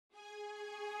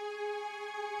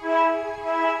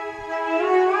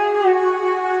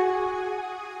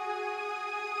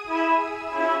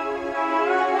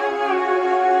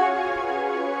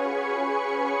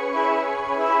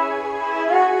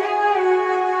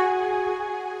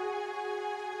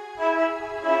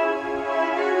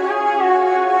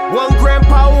One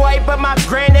grandpa white, but my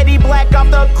granddaddy black. Off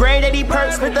the granddaddy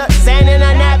perks with the sand in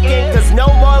a napkin, cause no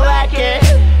more lacking.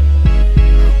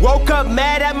 Woke up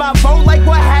mad at my vote, like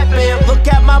what happened? Look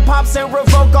at my pops and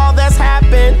revoke all that's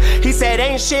happened. He said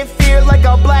ain't shit feared like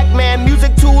a black man.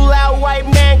 Music too loud, white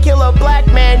man kill a black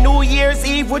man. New Year's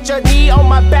Eve with your knee on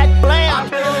my back, blam.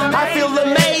 I feel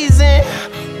amazing.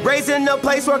 Raised in a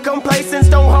place where complacence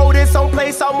don't hold its own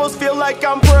place. Almost feel like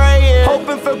I'm praying,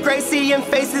 hoping for grace, seeing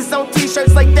faces on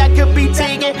t-shirts like that could be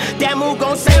taken. Damn, who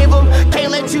gon' save them?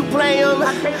 Can't let you play them.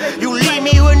 You leave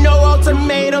me with no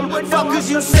ultimatum. Fuck is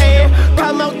you saying?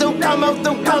 Come out them, come out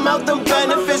them, come out them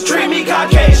benefits. Treat me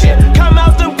Caucasian. Come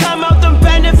out them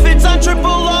benefits. Untriple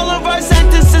all of our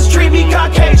sentences. Treat me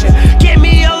Caucasian. Get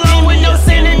me alone with no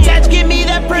sin attached. Give me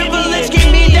that privilege.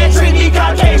 Give me that. Treat me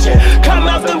Caucasian. Come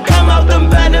out them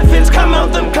benefits. Come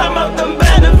out them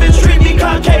benefits. Treat me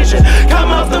Caucasian.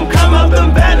 Come out them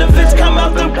benefits. Come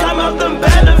out them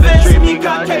benefits. Treat me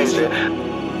Caucasian.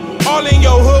 All in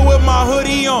your hood with my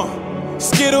hoodie on,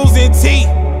 Skittles and tea.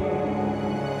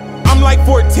 I'm like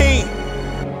 14.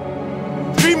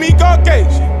 Treat me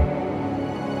Caucasian.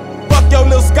 Fuck your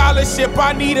little scholarship.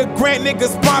 I need a grant, nigga,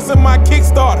 sponsor my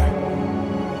Kickstarter.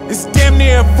 It's damn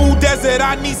near a food desert.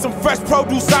 I need some fresh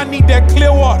produce. I need that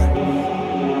clear water.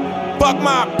 Fuck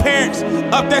my parents,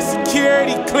 up that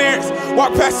security clearance.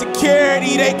 Walk past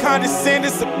security, they condescend,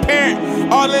 it's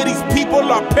apparent. All of these people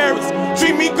are parents,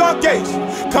 treat me Caucasian.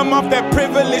 Come off that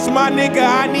privilege, my nigga,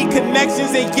 I need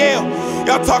connections at Yale.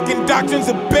 Y'all talking doctrines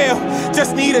of bail,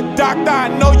 just need a doctor, I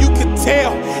know you can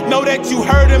tell. Know that you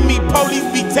heard of me, police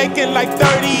be taking like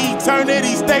 30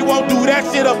 eternities. They won't do that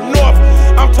shit up north,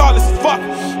 I'm tall as fuck.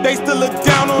 They still look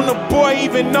down on the boy,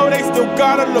 even though they still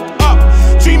gotta look up.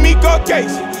 Treat me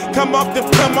Caucasian. Come off the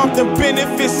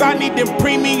benefits, I need them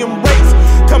premium rates.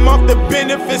 Come off the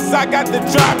benefits, I got the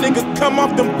drive, nigga. Come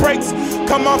off them brakes,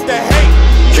 come off the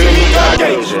hate. Treat me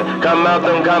Caucasian. Come out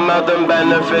them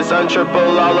benefits.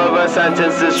 Untriple all of our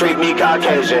sentences. Treat me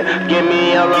Caucasian. Give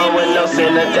me alone with no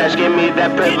sin attached. Give me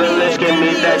that privilege. Give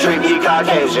me that. Treat me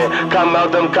Caucasian. Come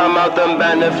out them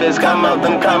benefits. Come out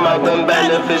them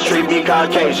benefits. Treat me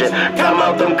Caucasian. Come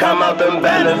out them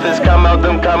benefits. Come out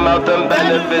them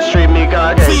benefits. Treat me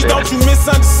Caucasian. Please don't you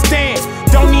misunderstand.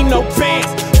 Don't need no bands.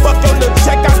 Fuck your little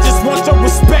check. I just want your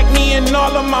respect. Me and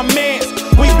all of my mans.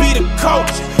 We be the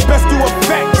culture. Best do a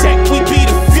fact check, we be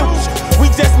the future. We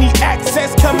just need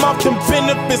access, come off them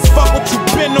benefits. Fuck what you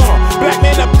been on. Black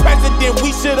man a president,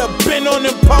 we should've been on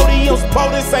them podiums.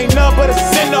 POTUS ain't none but a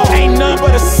sin-off. Ain't none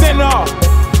but a sin-off.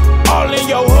 All in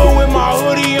your hood with my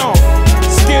hoodie on,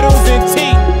 Skittles and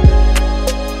tea.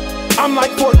 I'm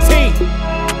like 14.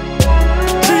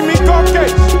 Treat me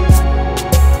Caucasian.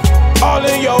 All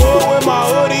in your hood with my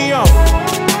hoodie on.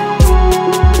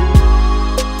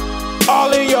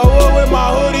 All in your hood with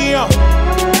my hoodie on.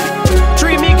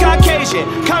 Treat me Caucasian.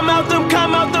 Come out them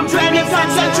benefits.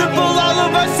 Untriple all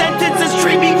of our sentences.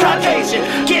 Treat me Caucasian.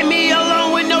 Get me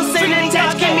alone with no sin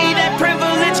attached. Give me that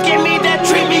privilege. Give me that.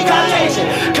 Treat me Caucasian.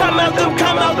 Come out them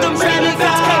benefits.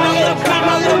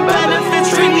 Come out them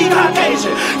benefits. Treat me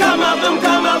Caucasian. Come out them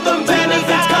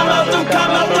benefits. Come out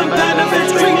them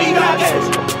benefits. Treat me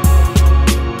Caucasian.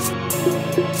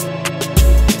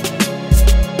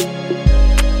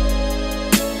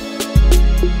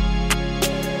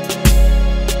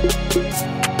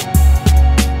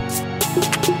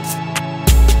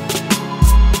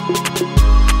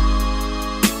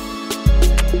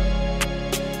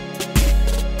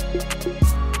 Thank you.